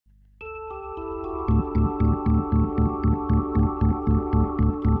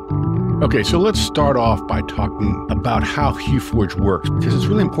Okay, so let's start off by talking about how HueForge works, because it's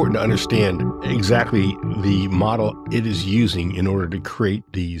really important to understand exactly the model it is using in order to create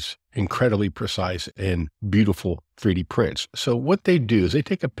these incredibly precise and beautiful 3D prints. So what they do is they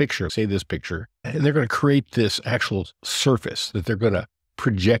take a picture, say this picture, and they're going to create this actual surface that they're going to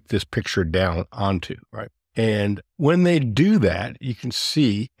project this picture down onto, right? And when they do that, you can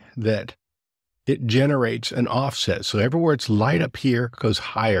see that it generates an offset. So everywhere it's light up here goes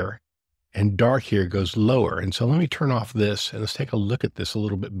higher and dark here goes lower. And so let me turn off this and let's take a look at this a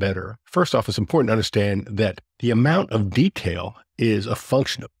little bit better. First off, it's important to understand that the amount of detail is a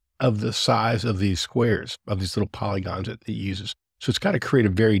function of the size of these squares, of these little polygons that it uses. So it's got to create a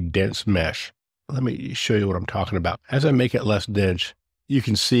very dense mesh. Let me show you what I'm talking about. As I make it less dense, you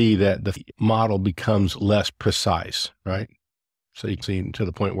can see that the model becomes less precise, right? So you can see to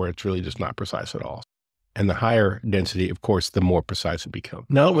the point where it's really just not precise at all. And the higher density, of course, the more precise it becomes.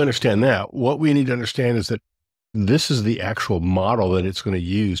 Now that we understand that, what we need to understand is that this is the actual model that it's going to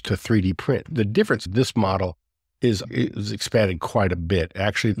use to 3D print. The difference, this model is expanded quite a bit.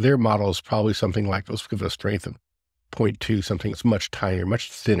 Actually, their model is probably something like, let's give it a strength of 0.2, something that's much tinier, much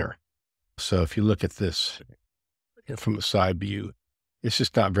thinner. So if you look at this from a side view, it's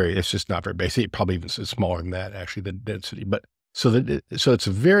just not very basic. It probably even is smaller than that, actually, the density. But so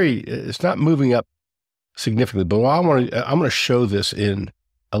it's not moving up significantly, but I'm going to show this in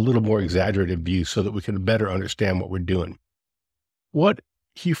a little more exaggerated view so that we can better understand what we're doing. What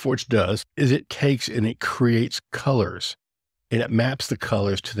HueForge does is it takes and it creates colors, and it maps the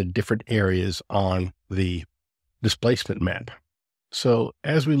colors to the different areas on the displacement map. So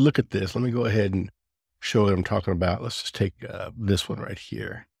as we look at this, let me go ahead and show what I'm talking about. Let's just take this one right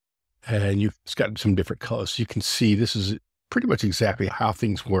here, and it's got some different colors. So you can see this is pretty much exactly how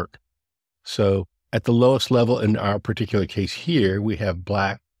things work. So at the lowest level in our particular case here, we have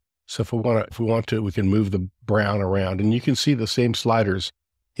black. So if we want to, we can move the brown around, and you can see the same sliders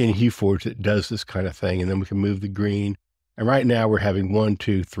in HueForge that does this kind of thing. And then we can move the green. And right now we're having 1,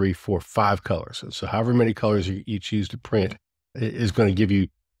 2, 3, 4, 5 colors. And so however many colors you each use to print is going to give you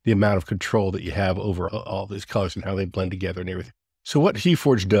the amount of control that you have over all these colors and how they blend together and everything. So what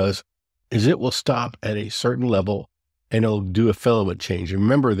HueForge does is it will stop at a certain level and it'll do a filament change. And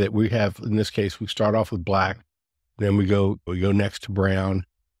remember that we have, in this case, we start off with black, then we go next to brown,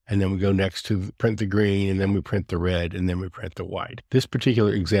 and then we go next to print the green, and then we print the red, and then we print the white. This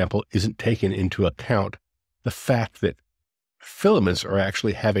particular example isn't taken into account the fact that filaments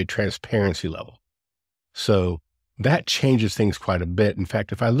actually have a transparency level. So that changes things quite a bit. In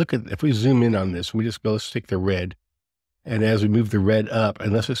fact, if we zoom in on this, we just go, let's take the red, and as we move the red up,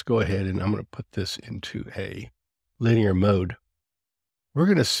 and let's just go ahead and I'm going to put this into a linear mode, we're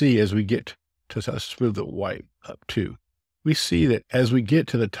going to see as we get to, let's move the white up too. We see that as we get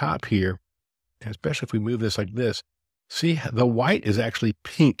to the top here, and especially if we move this like this, see the white is actually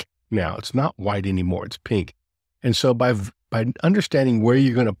pink now. It's not white anymore, it's pink. And so by understanding where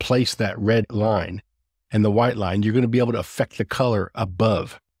you're going to place that red line and the white line, you're going to be able to affect the color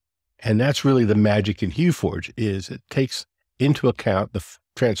above. And that's really the magic in HueForge, is it takes into account the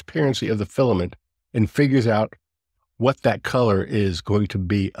transparency of the filament and figures out what that color is going to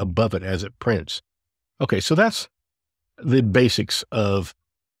be above it as it prints. Okay, so that's the basics of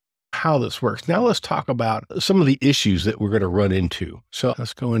how this works. Now let's talk about some of the issues that we're going to run into. So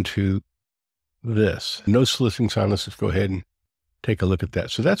let's go into this. No soliciting sign. Let's just go ahead and take a look at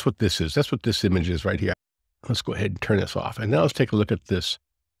that. So that's what this is. That's what this image is right here. Let's go ahead and turn this off. And now let's take a look at this.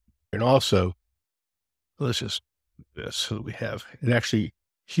 And also, let's just do this so that we have it. Actually,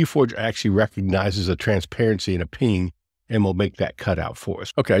 HueForge actually recognizes a transparency and a ping and will make that cutout for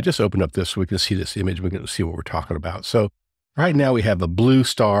us. Okay, I just opened up this so we can see this image. We can see what we're talking about. So right now we have a blue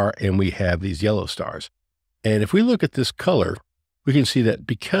star and we have these yellow stars. And if we look at this color, we can see that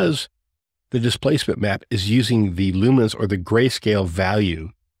because the displacement map is using the luminance or the grayscale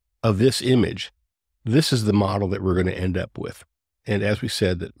value of this image, this is the model that we're going to end up with. And as we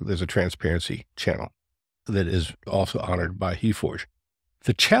said, that there's a transparency channel that is also honored by HueForge.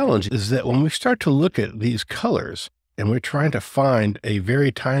 The challenge is that when we start to look at these colors and we're trying to find a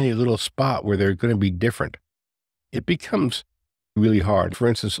very tiny little spot where they're going to be different, it becomes really hard. For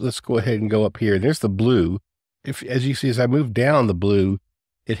instance, let's go ahead and go up here. There's the blue. As you see, as I move down the blue,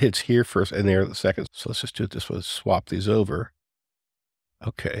 it hits here first and there the second. So let's just do it this way. Swap these over.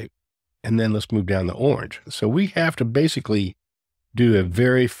 Okay. And then let's move down the orange. So we have to basically do a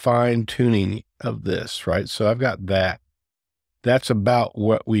very fine tuning of this, right? So I've got that. That's about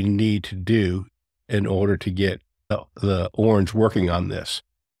what we need to do in order to get the orange working on this.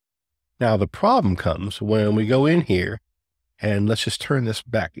 Now the problem comes when we go in here And let's just turn this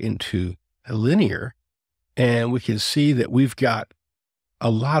back into a linear. And we can see that we've got a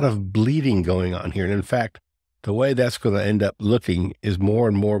lot of bleeding going on here. And in fact, the way that's going to end up looking is more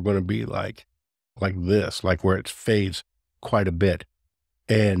and more going to be like this, like where it fades quite a bit.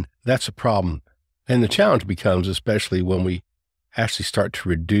 And that's a problem. And the challenge becomes, especially when we actually start to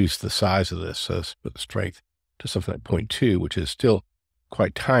reduce the size of this. So let's put the strength to something like 0.2, which is still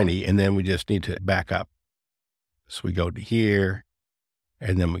quite tiny. And then we just need to back up. So we go to here,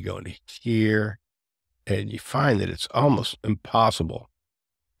 and then we go into here, and you find that it's almost impossible.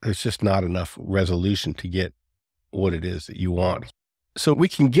 There's just not enough resolution to get what it is that you want. So we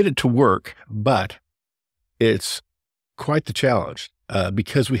can get it to work, but it's quite the challenge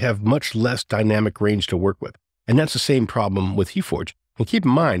because we have much less dynamic range to work with. And that's the same problem with HueForge. And keep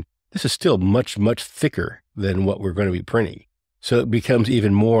in mind, this is still much, much thicker than what we're going to be printing. So it becomes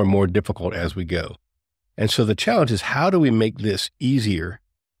even more and more difficult as we go. And so the challenge is, how do we make this easier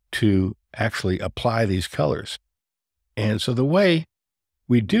to actually apply these colors? And so the way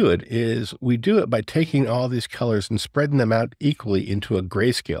we do it is we do it by taking all these colors and spreading them out equally into a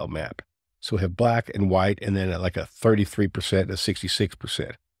grayscale map. So we have black and white, and then like a 33%, a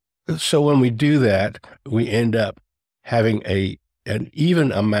 66%. So when we do that, we end up having an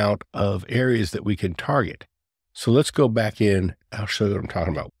even amount of areas that we can target. So let's go back in. I'll show you what I'm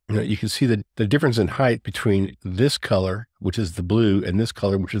talking about. You can see the difference in height between this color, which is the blue, and this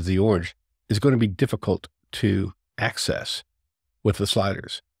color, which is the orange, is going to be difficult to access with the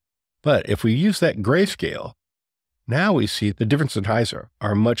sliders. But if we use that grayscale, now we see the difference in heights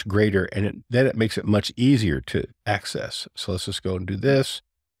are much greater, and then it makes it much easier to access. So let's just go and do this.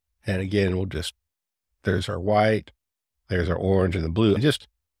 And again, there's our white, there's our orange and the blue.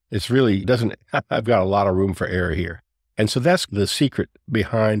 It's really doesn't, I've got a lot of room for error here. And so that's the secret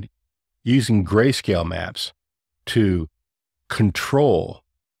behind using grayscale maps to control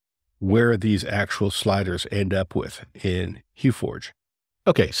where these actual sliders end up with in HueForge.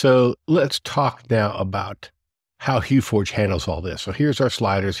 Okay, so let's talk now about how HueForge handles all this. So here's our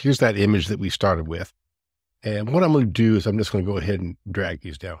sliders. Here's that image that we started with. And what I'm going to do is I'm just going to go ahead and drag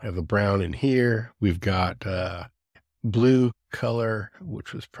these down. I have the brown in here. We've got blue color,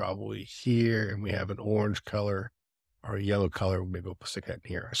 which was probably here. And we have an orange color or a yellow color. Maybe we'll stick that in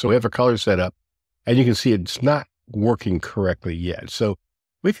here. So we have a color set up, and you can see it's not working correctly yet. So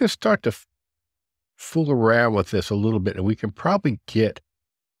we can start to fool around with this a little bit, and we can probably get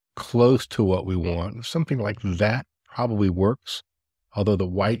close to what we want. Something like that probably works, although the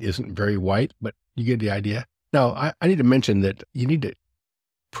white isn't very white, but you get the idea. Now, I need to mention that you need to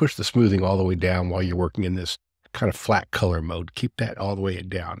push the smoothing all the way down while you're working in this kind of flat color mode. Keep that all the way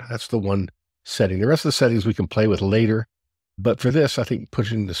down. That's the one setting. The rest of the settings we can play with later. But for this, I think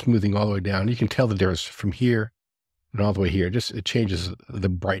pushing the smoothing all the way down, you can tell the difference from here and all the way here. It changes the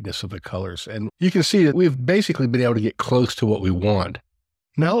brightness of the colors. And you can see that we've basically been able to get close to what we want.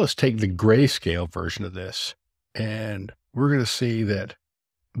 Now let's take the grayscale version of this, and we're going to see that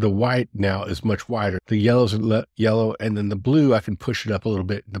the white now is much wider. The yellow's yellow, and then the blue, I can push it up a little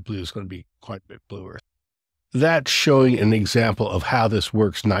bit. The blue is going to be quite a bit bluer. That's showing an example of how this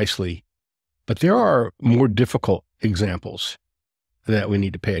works nicely. But there are more difficult examples that we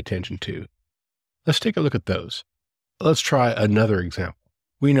need to pay attention to. Let's take a look at those. Let's try another example.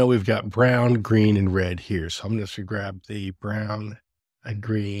 We know we've got brown, green, and red here. So I'm just going to grab the brown, a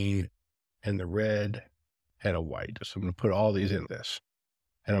green, and the red, and a white. So I'm going to put all these in this.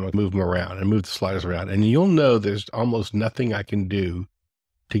 And I'm going to move them around and move the sliders around. And you'll know there's almost nothing I can do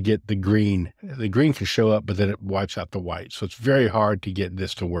to get the green. The green can show up, but then it wipes out the white. So it's very hard to get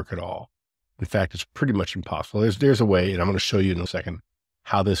this to work at all. In fact, it's pretty much impossible. There's a way, and I'm going to show you in a second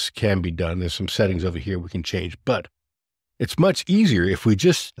how this can be done. There's some settings over here we can change, but it's much easier if we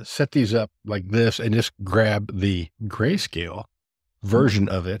just set these up like this and just grab the grayscale version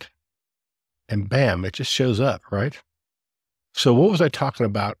of it, and bam, it just shows up, right? So what was I talking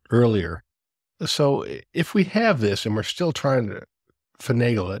about earlier? So if we have this and we're still trying to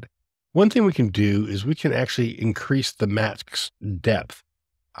finagle it, one thing we can do is we can actually increase the mask's depth.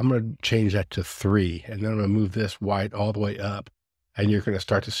 I'm going to change that to 3, and then I'm going to move this white all the way up, and you're going to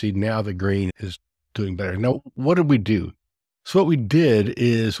start to see now the green is doing better. Now, what did we do? So what we did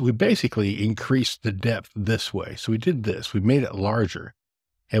is we basically increased the depth this way. So we did this, we made it larger.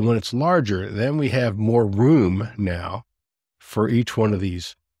 And when it's larger, then we have more room now for each one of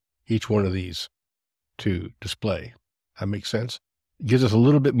these to display. That makes sense? It gives us a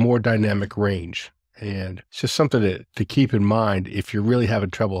little bit more dynamic range. And it's just something to keep in mind. If you're really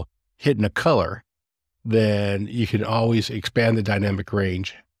having trouble hitting a color, then you can always expand the dynamic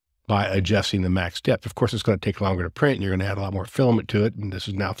range by adjusting the max depth. Of course, it's going to take longer to print, and you're going to add a lot more filament to it. And this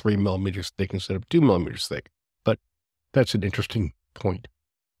is now 3 millimeters thick instead of 2 millimeters thick. But that's an interesting point.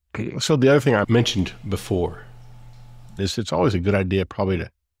 So the other thing I mentioned before is it's always a good idea probably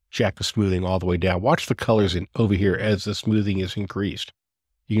to jack the smoothing all the way down. Watch the colors over here as the smoothing is increased.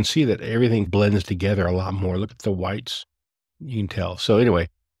 You can see that everything blends together a lot more. Look at the whites. You can tell. So anyway,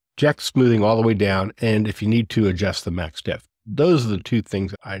 jack the smoothing all the way down, and if you need to, adjust the max depth. Those are the two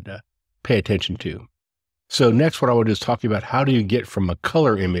things I'd pay attention to. So next, what I want to do is talk about how do you get from a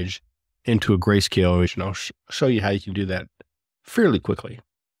color image into a grayscale image, and I'll show you how you can do that fairly quickly.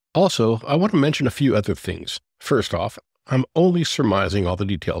 Also, I want to mention a few other things. First off, I'm only surmising all the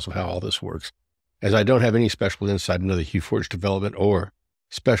details of how all this works, as I don't have any special insight into the HueForge development or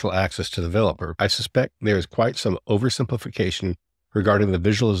special access to the developer. I suspect there is quite some oversimplification regarding the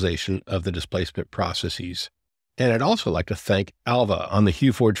visualization of the displacement processes. And I'd also like to thank Alva on the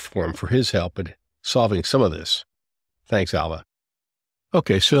HueForge forum for his help in solving some of this. Thanks, Alva.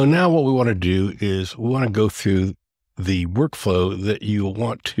 Okay, so now what we want to do is we want to go through the workflow that you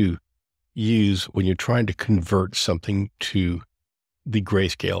want to use when you're trying to convert something to the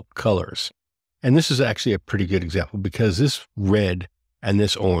grayscale colors. And this is actually a pretty good example because this red and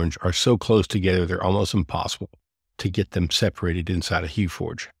this orange are so close together, they're almost impossible to get them separated inside of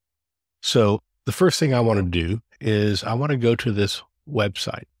HueForge. So the first thing I want to do is I want to go to this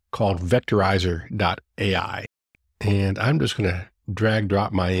website called vectorizer.ai. And I'm just going to drag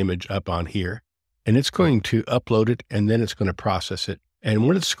drop my image up on here, and it's going to upload it, and then it's going to process it. And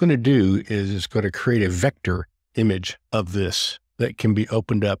what it's going to do is it's going to create a vector image of this that can be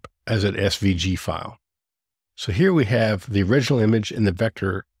opened up as an SVG file. So here we have the original image and the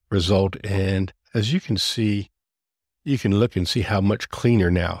vector result. And as you can see, you can look and see how much cleaner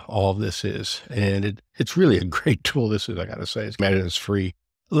now all this is. And it's really a great tool. This is, I got to say, it's free.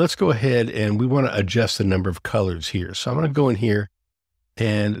 Let's go ahead and we want to adjust the number of colors here. So I'm going to go in here,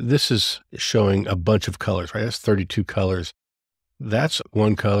 and this is showing a bunch of colors, right? That's 32 colors. That's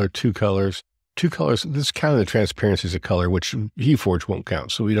one color, two colors. This is counting the transparency as a color, which HueForge won't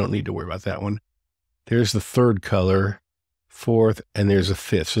count. So we don't need to worry about that one. There's the third color, fourth, and there's a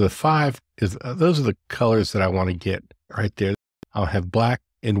fifth. So the 5 is, those are the colors that I want to get right there. I'll have black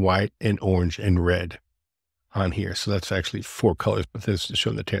and white and orange and red on here. So that's actually 4 colors, but this is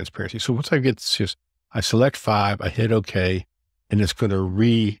showing the transparency. So once I get this, just, I select 5, I hit OK, and it's going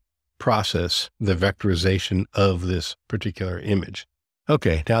to reprocess the vectorization of this particular image.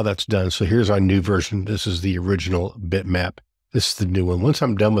 Okay, now that's done. So here's our new version. This is the original bitmap. This is the new one. Once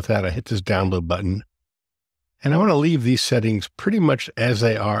I'm done with that, I hit this download button. And I want to leave these settings pretty much as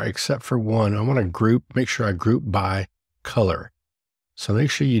they are, except for one. I want to make sure I group by color. So make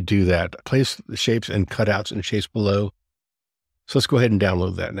sure you do that. Place the shapes and cutouts and shapes below. So let's go ahead and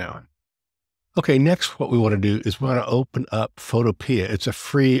download that now. Okay, next what we want to do is we want to open up Photopea. It's a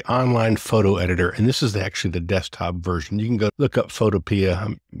free online photo editor, and this is actually the desktop version. You can go look up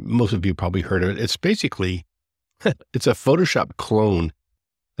Photopea. Most of you probably heard of it. It's basically, it's a Photoshop clone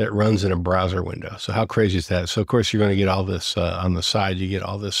that runs in a browser window. So how crazy is that? So of course you're going to get all this on the side. You get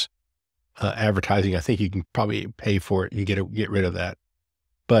all this advertising. I think you can probably pay for it and get rid of that.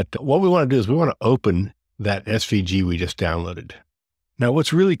 But what we want to do is we want to open that SVG we just downloaded. Now,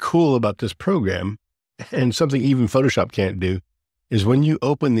 what's really cool about this program, and something even Photoshop can't do, is when you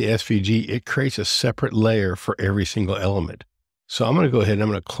open the SVG, it creates a separate layer for every single element. So I'm going to go ahead and I'm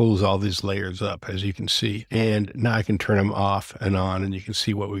going to close all these layers up, as you can see. And now I can turn them off and on, and you can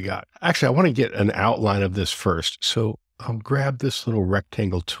see what we got. Actually, I want to get an outline of this first. So I'll grab this little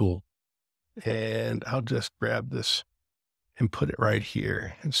rectangle tool, and I'll just grab this and put it right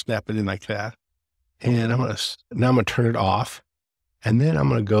here and snap it in like that. And now I'm going to turn it off. And then I'm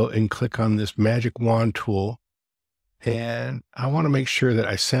going to go and click on this magic wand tool. And I want to make sure that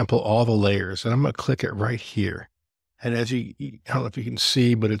I sample all the layers, and I'm going to click it right here. And as I don't know if you can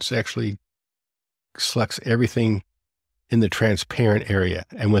see, but it's actually selects everything in the transparent area.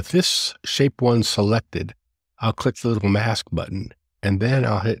 And with this shape 1 selected, I'll click the little mask button, and then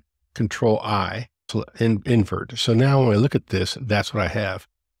I'll hit Control I and invert. So now when I look at this, that's what I have.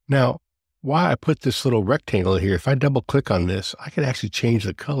 Now, why I put this little rectangle here, if I double click on this, I can actually change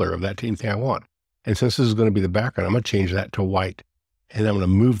the color of that anything I want. And since this is going to be the background, I'm going to change that to white. And I'm going to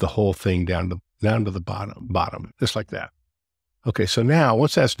move the whole thing down to the bottom, just like that. Okay, so now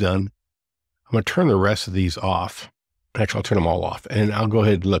once that's done, I'm going to turn the rest of these off. Actually, I'll turn them all off, and I'll go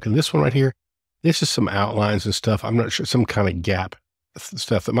ahead and look. And this one right here, this is some outlines and stuff. I'm not sure, some kind of gap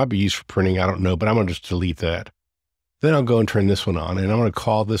stuff that might be used for printing. I don't know, but I'm going to just delete that. Then I'll go and turn this one on, and I'm going to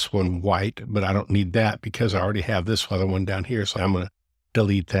call this one white, but I don't need that because I already have this other one down here. So I'm going to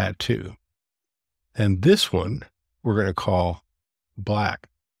delete that too. And this one, we're going to call black.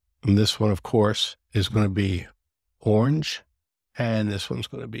 And this one, of course, is going to be orange. And this one's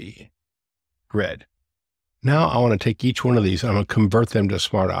going to be red. Now I want to take each one of these, I'm going to convert them to a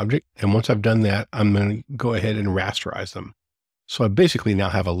smart object. And once I've done that, I'm going to go ahead and rasterize them. So I basically now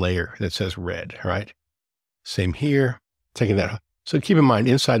have a layer that says red, right? Same here, taking that. So keep in mind,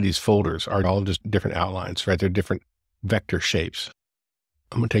 inside these folders are all just different outlines, right? They're different vector shapes.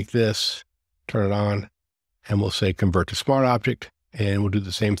 I'm going to take this, turn it on, and we'll say convert to smart object, and we'll do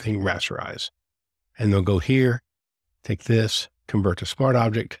the same thing, rasterize. And they'll go here, take this, convert to smart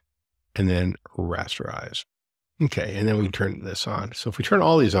object, and then rasterize. Okay, and then we can turn this on. So if we turn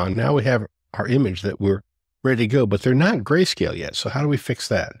all these on, now we have our image that we're ready to go, but they're not grayscale yet. So how do we fix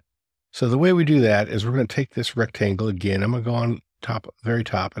that? So the way we do that is we're going to take this rectangle again. I'm going to go on top, very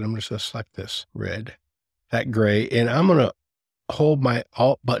top, and I'm just going to select this red, that gray, and I'm going to hold my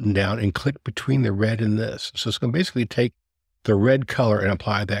Alt button down and click between the red and this. So it's going to basically take the red color and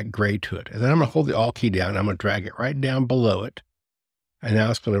apply that gray to it. And then I'm going to hold the Alt key down. I'm going to drag it right down below it. And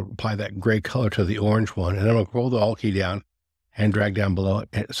now it's going to apply that gray color to the orange one. And I'm going to hold the Alt key down and drag down below it.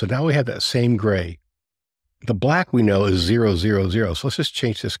 And so now we have that same gray. The black we know is 0, 0, 0. So let's just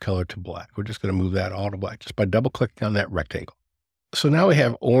change this color to black. We're just going to move that all to black just by double clicking on that rectangle. So now we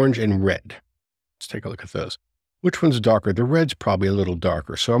have orange and red. Let's take a look at those. Which one's darker? The red's probably a little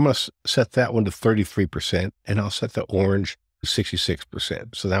darker. So I'm going to set that one to 33%, and I'll set the orange to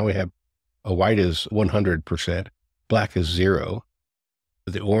 66%. So now we have a white is 100%, black is 0.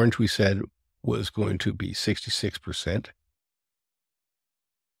 The orange we said was going to be 66%.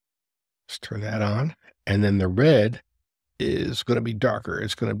 Let's turn that on. And then the red is going to be darker.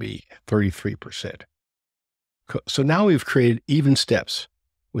 It's going to be 33%. So now we've created even steps.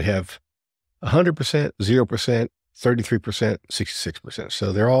 We have 100%, 0%, 33%, 66%.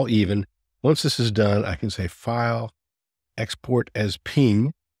 So they're all even. Once this is done, I can say File, Export as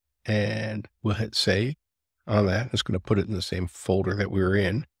Ping, and we'll hit Save on that. It's going to put it in the same folder that we were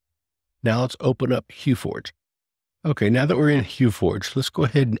in. Now let's open up HueForge. Okay, now that we're in HueForge, let's go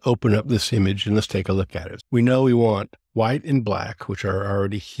ahead and open up this image and let's take a look at it. We know we want white and black, which are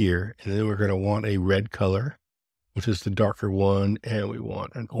already here, and then we're going to want a red color, which is the darker one, and we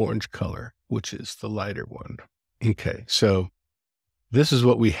want an orange color, which is the lighter one. Okay, so this is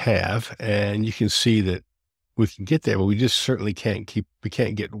what we have, and you can see that we can get there, but we just certainly can't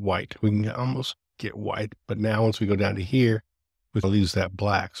get white. We can almost get white, but now once we go down to here, we lose that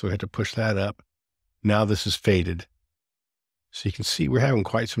black, so we have to push that up. Now this is faded. So you can see we're having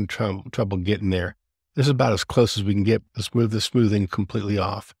quite some trouble getting there. This is about as close as we can get. Let's move the smoothing completely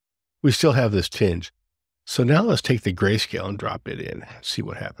off. We still have this tinge. So now let's take the grayscale and drop it in, see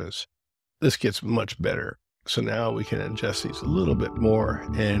what happens. This gets much better. So now we can adjust these a little bit more,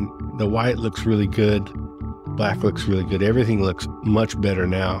 and the white looks really good. Black looks really good. Everything looks much better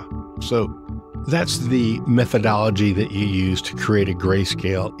now. So that's the methodology that you use to create a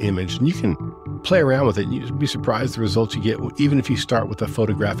grayscale image. And you can play around with it. You'd be surprised the results you get, even if you start with a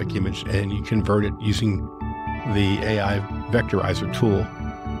photographic image and you convert it using the AI vectorizer tool,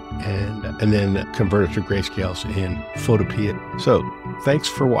 and then convert it to grayscales in Photopea. So thanks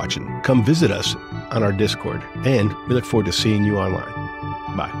for watching. Come visit us on our Discord, and we look forward to seeing you online.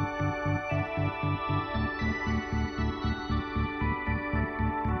 Bye.